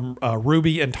from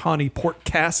Ruby and Tawny port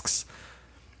casks,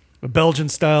 a Belgian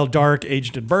style dark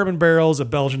aged in bourbon barrels, a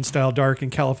Belgian style dark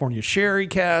in California sherry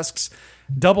casks,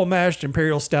 double mashed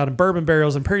imperial stout in bourbon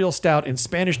barrels, imperial stout in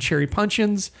Spanish cherry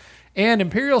puncheons, and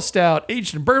imperial stout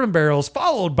aged in bourbon barrels,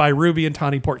 followed by Ruby and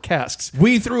Tawny port casks.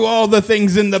 We threw all the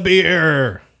things in the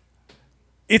beer.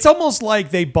 It's almost like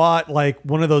they bought like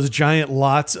one of those giant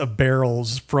lots of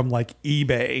barrels from like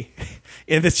eBay.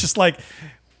 And it's just like,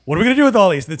 what are we going to do with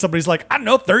all these? And then somebody's like, I don't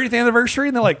know, 30th anniversary.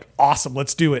 And they're like, awesome,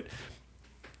 let's do it.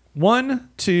 1,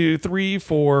 2, 3,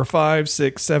 4, 5,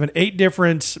 6, 7, 8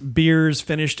 different beers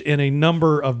finished in a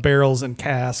number of barrels and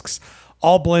casks,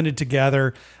 all blended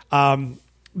together.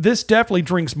 This definitely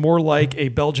drinks more like a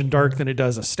Belgian dark than it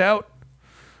does a stout.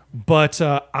 But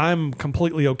I'm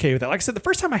completely okay with that. Like I said, the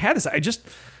first time I had this,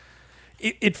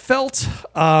 it felt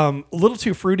a little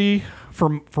too fruity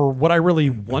for what I really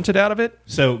wanted out of it.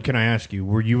 So can I ask you,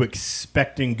 were you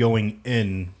expecting going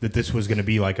in that this was going to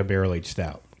be like a barrel-aged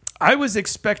stout? I was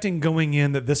expecting going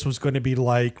in that this was going to be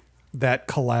like that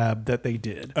collab that they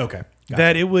did. Okay. Gotcha.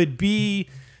 That it would be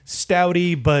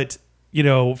stouty, but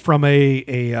from a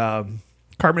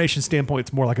carbonation standpoint,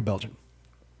 it's more like a Belgian.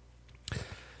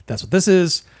 That's what this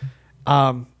is.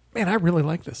 Man, I really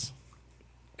like this.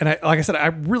 And like I said, I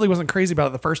really wasn't crazy about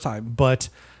it the first time, but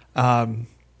man,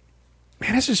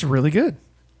 it's just really good.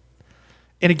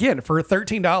 And again, for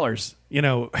 $13,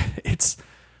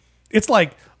 it's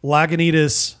like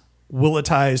Lagunitas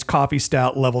willetized coffee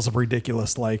stout levels of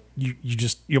ridiculous. Like you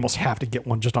almost have to get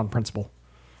one just on principle.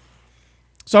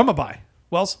 So I'm a buy.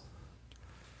 Wells?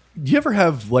 Do you ever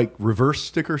have like reverse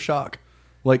sticker shock?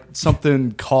 Like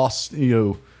something costs,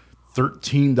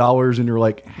 $13 and you're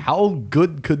like, how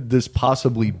good could this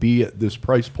possibly be at this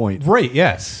price point? Right,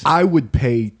 yes. I would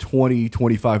pay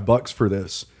 $20-$25 for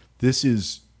this. This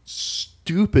is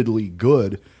stupidly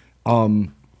good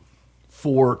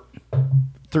for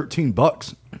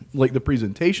 $13. Like the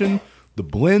presentation, the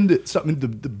blend,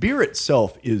 the beer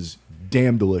itself is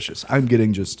damn delicious. I'm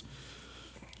getting just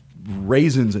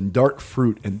raisins and dark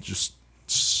fruit and just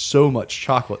so much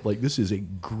chocolate. Like this is a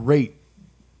great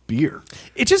beer.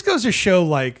 It just goes to show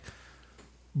like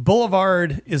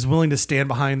Boulevard is willing to stand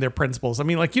behind their principles. I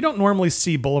mean, like you don't normally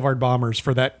see Boulevard Bombers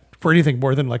for anything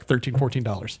more than like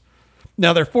 $13-$14.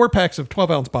 Now they're 4-packs of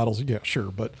 12-ounce bottles. Yeah,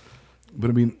 sure. But I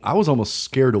mean, I was almost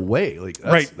scared away. Like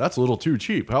that's a little too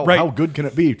cheap. How good can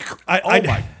it be?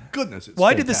 My goodness. It's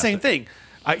I did the same thing.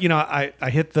 I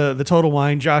hit the Total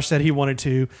Wine. Josh said he wanted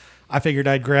to. I figured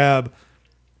I'd grab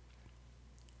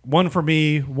one for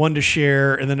me, one to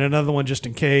share, and then another one just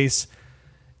in case.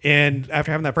 And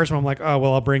after having that first one, I'm like, oh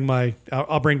well, I'll bring my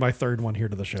third one here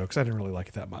to the show because I didn't really like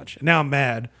it that much. And now I'm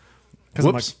mad because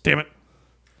I'm like, Whoops. damn it.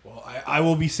 Well, I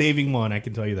will be saving one. I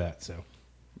can tell you that. So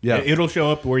Yeah. it'll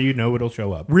show up where you know it'll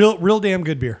show up. Real damn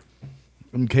good beer.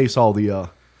 In case all the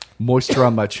moisture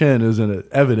on my chin isn't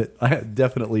evident, I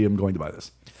definitely am going to buy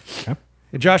this.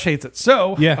 And Josh hates it.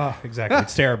 So Yeah, exactly.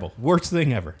 It's terrible. Worst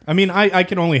thing ever. I mean, I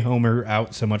can only homer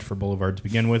out so much for Boulevard to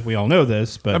begin with. We all know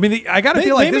this, but I mean, I gotta They-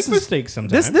 feel like they this make is mistakes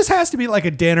sometimes. This has to be like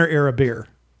a Danner era beer.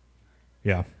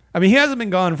 yeah, I mean, he hasn't been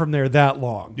gone from there that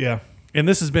long. yeah. And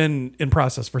this has been in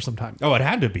process for some time. Oh, it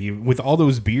had to be with all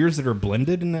those beers that are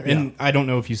blended in there. And I don't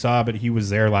know if you saw, but he was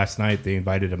there last night. They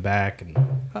invited him back, and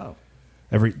Oh.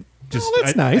 I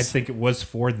that's nice. think it was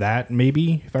for that,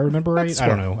 maybe if I remember right. That's I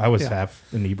don't smart. know. I was Yeah. half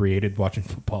inebriated watching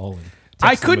football. And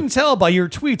I texting couldn't with- tell by your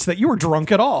tweets that you were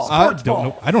drunk at all. I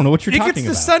don't know what you're It talking gets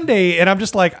to about. Sunday, and I'm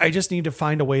just like, I just need to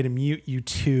find a way to mute you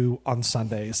two on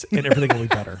Sundays, and everything will be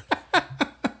better.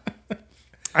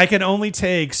 I can only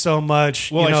take so much.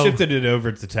 Well, you know, I shifted it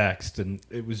over to text, and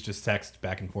it was just text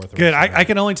back and forth. the Good. rest of the I night.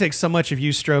 can only take so much of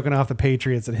you stroking off the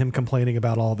Patriots and him complaining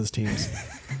about all of his teams.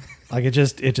 Like it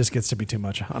just gets to be too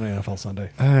much on an NFL Sunday.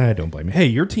 I don't blame you. Hey,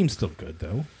 your team's still good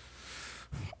though.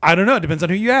 I don't know. It depends on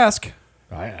who you ask.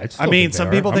 I I mean, some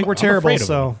people think we're terrible,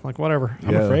 so like whatever.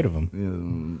 I'm afraid of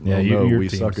them. Yeah, Yeah, no, your we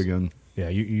team's- suck again. Yeah,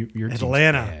 your team's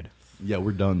Atlanta. bad. Yeah,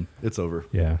 we're done. It's over.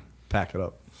 Yeah, Pack it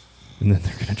up. and then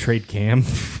they're gonna trade Cam.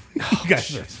 You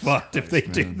guys are fucked if they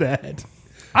do that.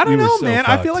 I don't We were know, so man.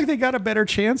 I feel fucked. like they got a better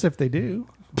chance if they do.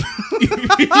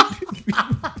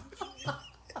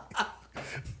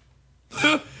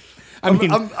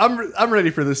 I'm ready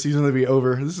for this season to be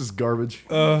over. This is garbage.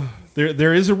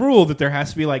 There is a rule that there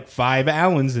has to be like 5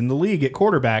 Allens in the league at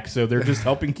quarterback, so they're just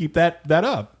helping keep that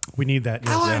up. We need that.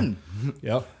 Yes. Alan!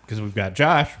 Yep, because we've got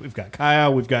Josh, we've got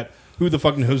Kyle, we've got who the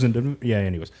fuck knows. Yeah.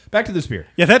 Anyways, back to this beer.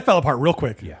 Yeah, that fell apart real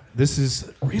quick. Yeah, this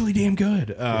is really damn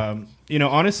good.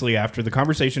 Honestly, after the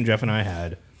conversation Jeff and I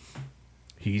had,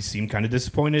 he seemed kind of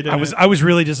disappointed. In I was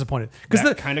really disappointed because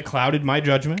that kind of clouded my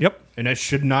judgment. Yep. And I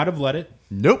should not have let it.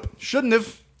 Nope. Shouldn't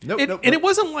have. Nope. and it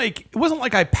wasn't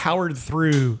like I powered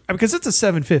through because it's a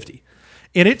 750.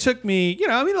 And it took me,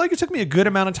 it took me a good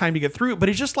amount of time to get through it, but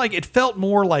it's just like it felt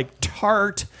more like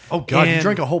tart. Oh God! You and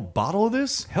drank a whole bottle of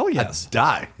this? Hell yes. I'd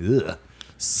die. Ugh.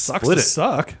 Sucks Split to it.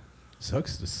 suck.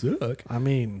 Sucks to suck. I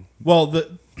mean, Well,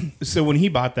 so when he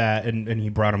bought that and he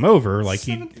brought him over, like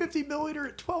 750 milliliter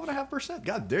at 12.5%.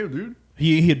 God damn, dude.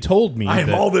 he had told me I am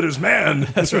that- all that is man.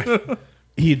 That's right.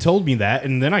 he had told me that,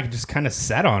 and then I just kind of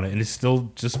sat on it, and it's still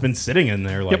just been sitting in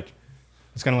there. Like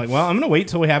it's kind of like, well, I'm gonna wait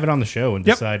till we have it on the show and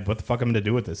decide what the fuck I'm gonna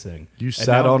do with this thing. You And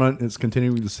sat now- on it and it's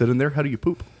continuing to sit in there. How do you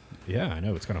poop? Yeah, I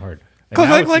know it's kind of hard. And clink,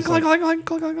 now clink, it's clink, just clink, like, clink,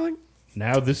 clink, clink, clink.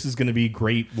 now this is gonna be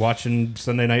great watching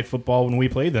Sunday Night Football when we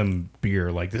play them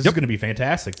beer. Like this is gonna be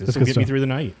fantastic. This will good get me stuff. through the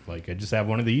night. Like I just have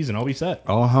one of these and I'll be set.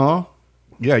 Uh-huh.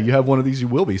 Yeah, you have one of these, you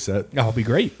will be set. I'll be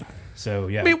great. So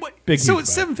yeah, I mean, so it's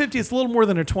 750. It's a little more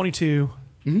than a 22.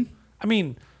 Mm-hmm. I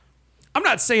mean, I'm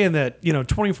not saying that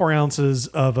 24 ounces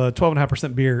of a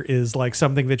 12.5% beer is like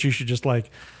something that you should just like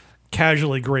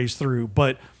casually graze through,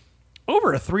 but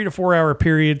over a 3 to 4 hour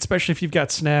period, especially if you've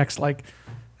got snacks, like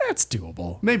that's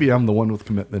doable. Maybe I'm the one with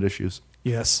commitment issues.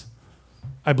 Yes,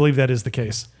 I believe that is the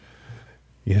case.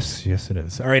 Yes, it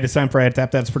is. All right, it's time for Ad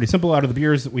Tap. That's pretty simple. Out of the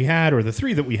beers that we had, or the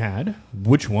 3 that we had,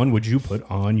 which one would you put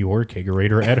on your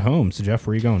kegerator at home? So, Jeff,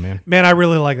 where are you going, man? Man, I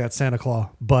really like that Santa Claus,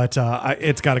 but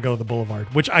it's got to go to the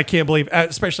Boulevard, which I can't believe,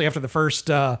 especially after the first,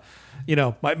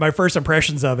 my first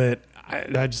impressions of it.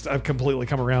 I've completely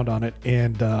come around on it,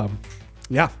 and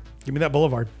give me that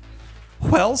Boulevard.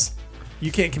 Who else?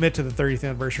 You can't commit to the 30th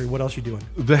anniversary. What else you doing?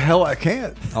 The hell I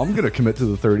can't. I'm going to commit to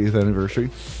the 30th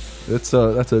anniversary. That's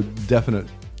a definite.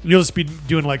 You'll just be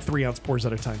doing like 3 ounce pours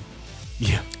at a time.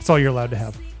 Yeah. That's all you're allowed to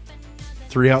have.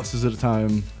 3 ounces at a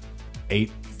time,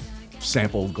 8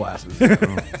 sample glasses.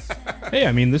 Hey,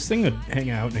 I mean, this thing would hang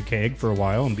out in a keg for a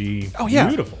while and be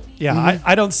beautiful. Yeah,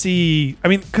 I don't see. I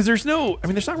mean, because there's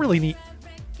not really any.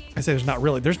 I say there's not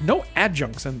really. There's no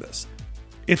adjuncts in this.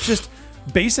 It's just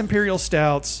base imperial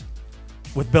stouts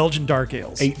with Belgian dark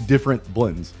ales. 8 different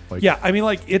blends. Like, Yeah, I mean,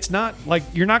 like it's not like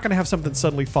you're not going to have something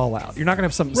suddenly fall out. You're not going to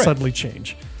have something Right. suddenly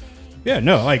change. Yeah,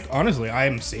 no, like, honestly, I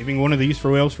am saving one of these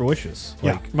for Wales for Wishes.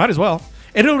 Like, Yeah, might as well.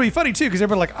 And it'll be funny too because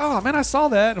everybody's like, "Oh man, I saw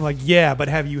that." And I'm like, "Yeah, but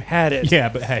have you had it?" yeah,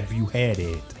 but have you had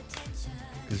it?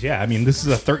 Because, yeah, I mean, this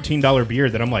is a $13 beer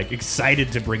that I'm, like,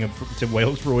 excited to bring up to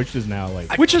Wales for Wishes now.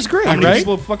 Like, Which is great, how many right?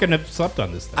 people fucking have slept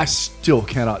on this thing? I still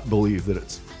cannot believe that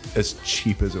it's as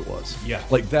cheap as it was. Yeah.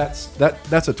 Like that's a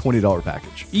 $20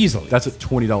 package. Easily. That's a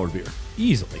 $20 beer.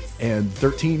 Easily. And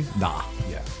 13, nah.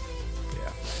 Yeah.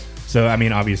 So, I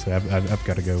mean, obviously, I've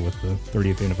got to go with the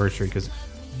 30th anniversary because,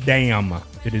 damn,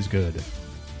 it is good. It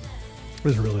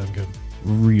was really good.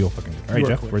 Real fucking good. All right, You are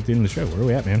Jeff, quick. we're at the end of the show. Where are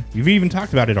we at, man? You've even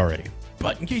talked about it already.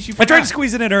 But in case you I forgot. tried to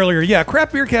squeeze it in earlier. Yeah,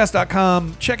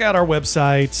 crapbeercast.com. Check out our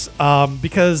websites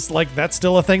because, like, that's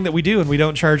still a thing that we do, and we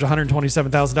don't charge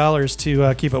 $127,000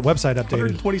 to keep a website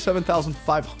updated.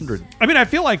 127,500. I mean, I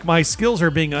feel like my skills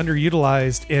are being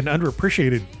underutilized and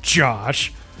underappreciated,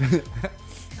 Josh.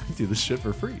 Do this shit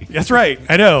for free. That's right.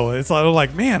 I know. It's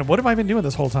like, man, what have I been doing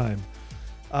this whole time?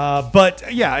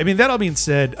 But yeah, I mean, that all being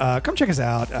said, come check us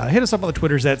out. Hit us up on the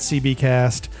Twitters at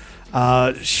CBcast.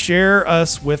 Share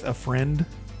us with a friend.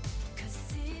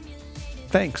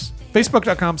 Thanks.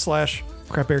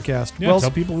 Facebook.com/crapbearcast. Yeah, Wells,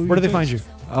 tell people who where do you they find think. you?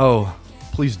 Oh,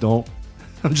 please don't.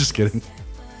 I'm just kidding.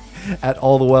 At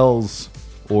all the wells,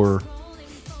 or I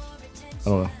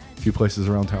don't know, a few places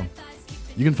around town.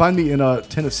 You can find me in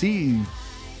Tennessee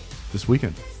this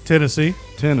weekend. Tennessee.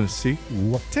 Tennessee.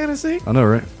 I know,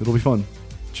 right? It'll be fun.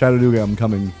 Chattanooga, I'm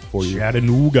coming for you.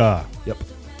 Chattanooga. Yep.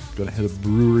 Gonna hit a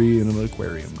brewery and an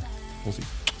aquarium. We'll see.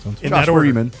 Sounds In Josh, that where are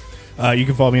you, order. man? You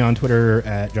can follow me on Twitter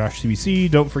at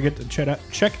JoshCBC. Don't forget to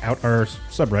check out our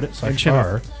subreddit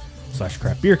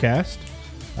 /r/craftbeercast.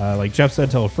 Like Jeff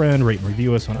said, tell a friend, rate and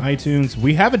review us on iTunes.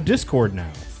 We have a Discord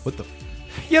now. What the?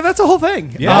 Yeah, that's a whole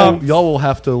thing. Yeah. Y'all will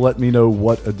have to let me know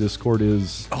what a Discord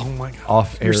is Oh my god.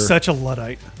 off air. You're such a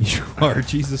Luddite. You are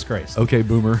Jesus Christ. Okay,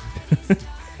 boomer.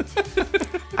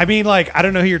 I mean, like, I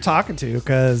don't know who you're talking to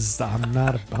because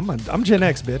I'm Gen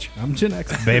X, bitch. I'm Gen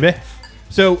X, baby.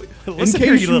 So, in Listen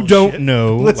here, case you you little don't shit.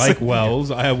 know, Listen like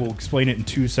Wells, I will explain it in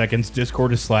 2 seconds.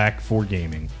 Discord is Slack for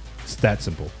gaming. It's that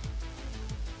simple.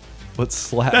 Let's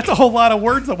slap. That's a whole lot of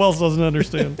words that Wells doesn't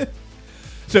understand.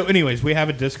 So, anyways, we have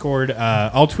a Discord.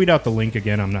 I'll tweet out the link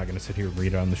again. I'm not going to sit here and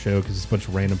read it on the show because it's a bunch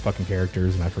of random fucking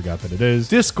characters, and I forgot that it is.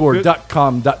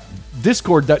 Discord.gg/.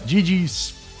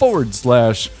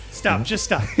 Stop. Just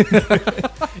stop.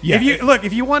 Yeah.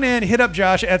 If you want in, hit up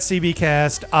Josh at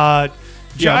CBcast. I'll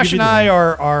Josh give you and the I link.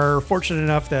 are fortunate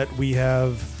enough that we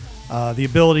have the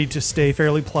ability to stay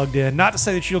fairly plugged in. Not to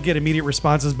say that you'll get immediate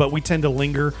responses, but we tend to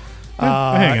linger.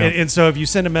 hang out. And so if you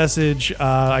send a message,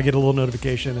 I get a little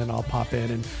notification and I'll pop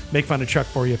in and make fun of Chuck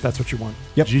for you if that's what you want.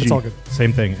 Yep, It's all good.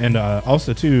 Same thing. And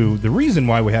also, too, the reason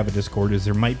why we have a Discord is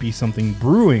there might be something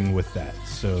brewing with that.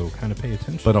 So kind of pay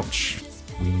attention. But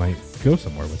we might go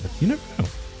somewhere with it. You never know.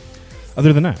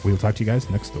 Other than that, we will talk to you guys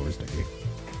next Thursday.